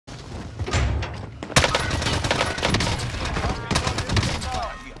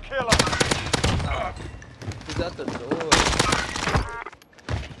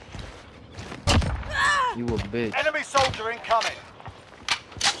You a bitch. Enemy soldier incoming.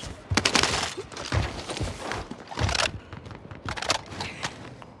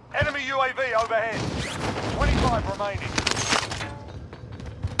 Enemy UAV overhead. 25 remaining.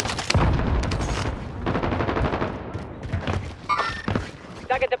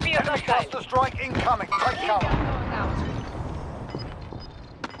 Target appears Enemy hostile. cluster strike incoming. Take cover.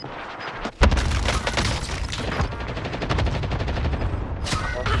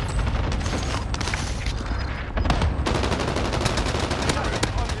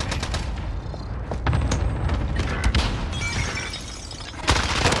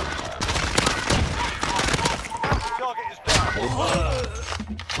 Target is down.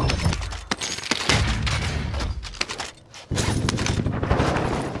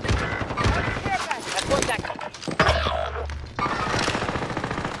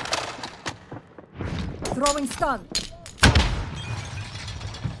 Throwing stun.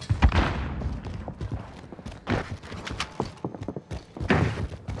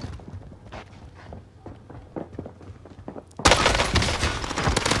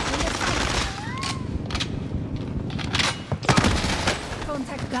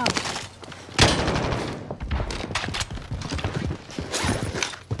 Contact down.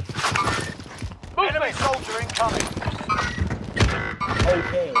 Enemy soldier incoming.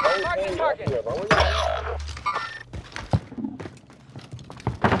 Target.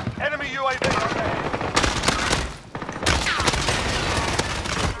 Enemy UAV overhead.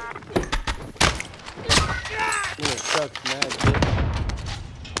 Yeah, sucks, man.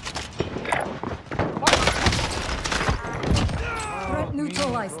 Threat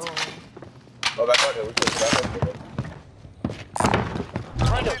neutralized. Go back out there. We can back up there.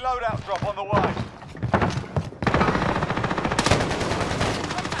 Friendly loadout drop on the way.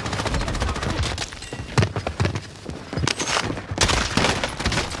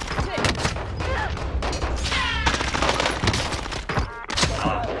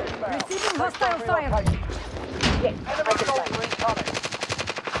 Receiving hostile fire. Enemy soldier incoming.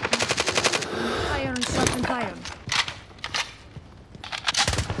 Iron sharpens iron.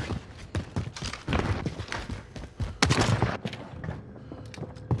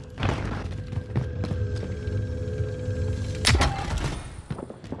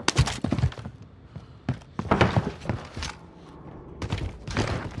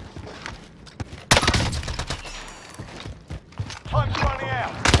 Time's running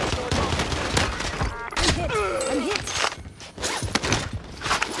out. I'm hit. I'm hit.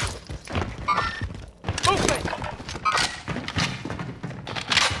 Movement.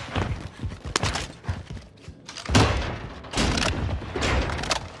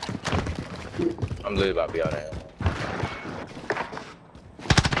 I'm literally about to be out of here.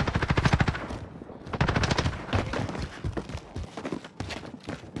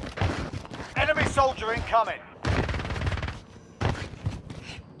 Enemy soldier incoming.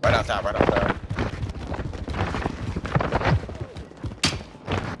 Right outside, right outside.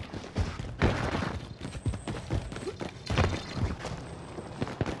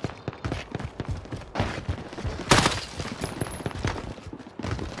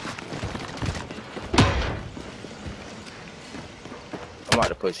 I'm about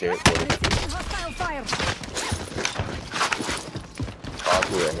to push here. Receiving hostile fire. All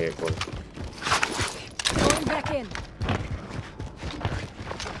two are here, boys. Going back in.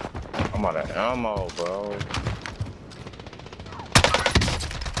 I'm out of ammo, bro.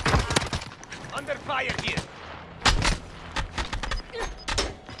 Under fire here.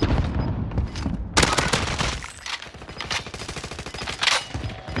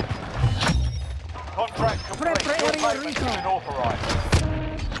 Contract complete. Prep Your area payment has been recon. authorized.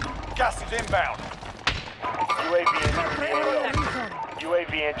 Gas is inbound. UAV entering the Area AO. recon.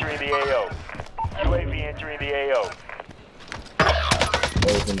 UAV entering the AO. UAV entering the AO.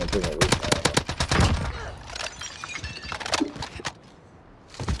 Those in the prison roof.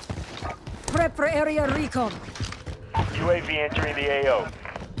 Prep for area recon. UAV entering the AO.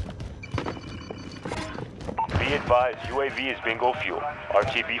 Be advised, UAV is bingo fuel.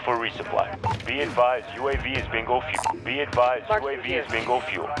 RTB for resupply. Be advised, UAV is bingo fuel. Be advised, UAV is bingo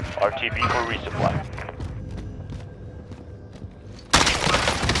fuel. RTB for resupply.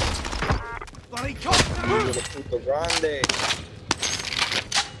 Puto grande.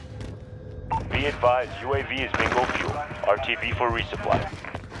 Be advised, UAV is bingo fuel. RTB for resupply.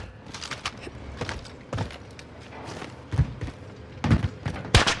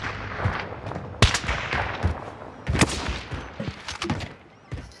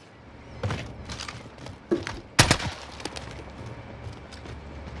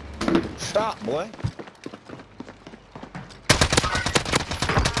 Stop, boy.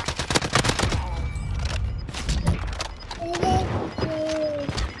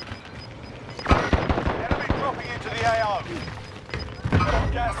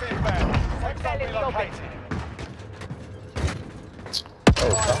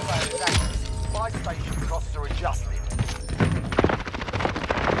 supply station costs are adjusted.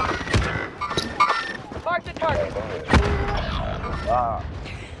 Mark the target. Ah.